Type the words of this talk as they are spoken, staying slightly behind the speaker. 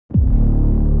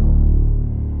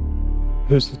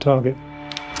Who's the target?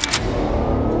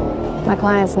 My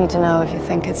clients need to know if you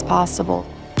think it's possible.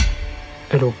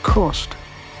 It'll cost.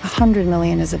 100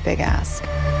 million is a big ask.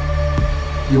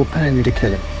 You're paying me to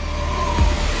kill him.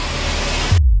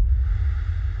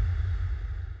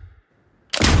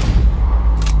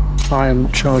 I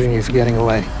am charging you for getting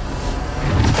away.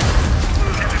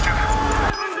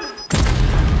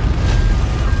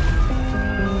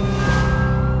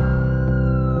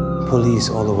 Police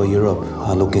all over Europe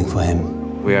are looking for him.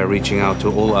 We are reaching out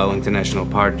to all our international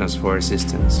partners for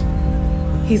assistance.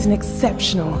 He's an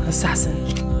exceptional assassin.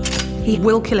 He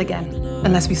will kill again,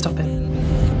 unless we stop him.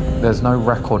 There's no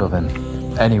record of him,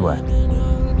 anywhere.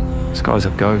 This guy's a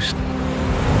ghost.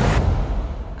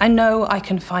 I know I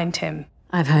can find him.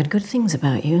 I've heard good things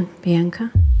about you,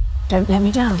 Bianca. Don't let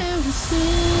me down.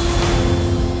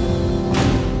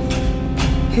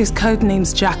 His code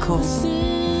name's Chacal.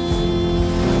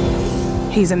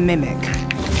 He's a mimic.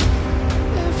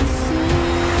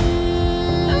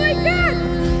 Oh my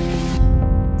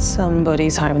God!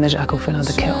 Somebody's hiring the Chacal for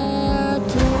another kill.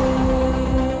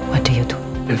 What do you do?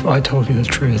 If I told you the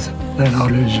truth, then I'll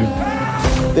lose you.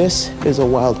 This is a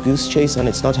wild goose chase, and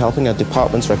it's not helping our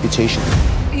department's reputation.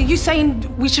 Are you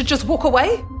saying we should just walk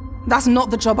away? That's not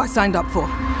the job I signed up for.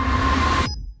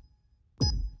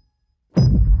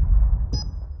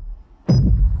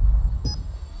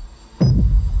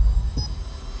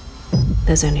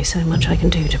 There's only so much I can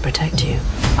do to protect you.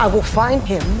 I will find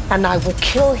him, and I will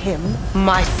kill him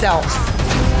myself.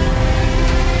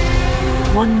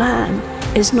 One man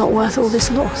is not worth all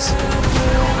this loss.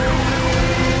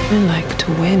 I like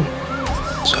to win.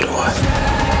 So do I.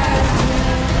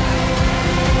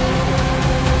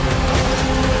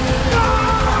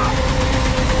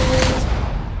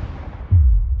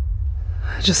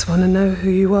 I just want to know who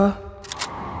you are.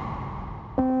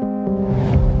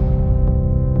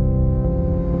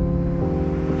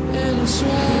 And it's